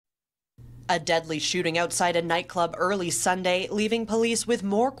A deadly shooting outside a nightclub early Sunday, leaving police with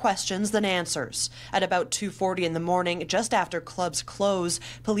more questions than answers. At about 2:40 in the morning, just after clubs close,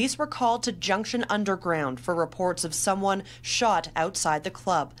 police were called to Junction Underground for reports of someone shot outside the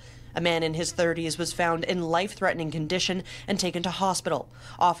club. A man in his 30s was found in life-threatening condition and taken to hospital.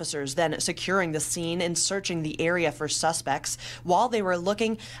 Officers then securing the scene and searching the area for suspects. While they were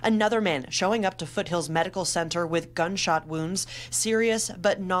looking, another man showing up to Foothills Medical Center with gunshot wounds, serious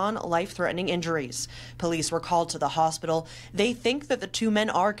but non-life-threatening injuries. Police were called to the hospital. They think that the two men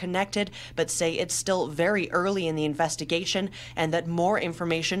are connected, but say it's still very early in the investigation and that more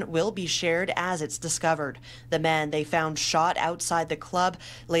information will be shared as it's discovered. The man they found shot outside the club,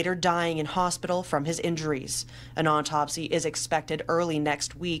 later dying in hospital from his injuries. An autopsy is expected early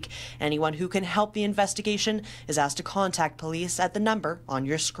next week. Anyone who can help the investigation is asked to contact police at the number on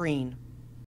your screen.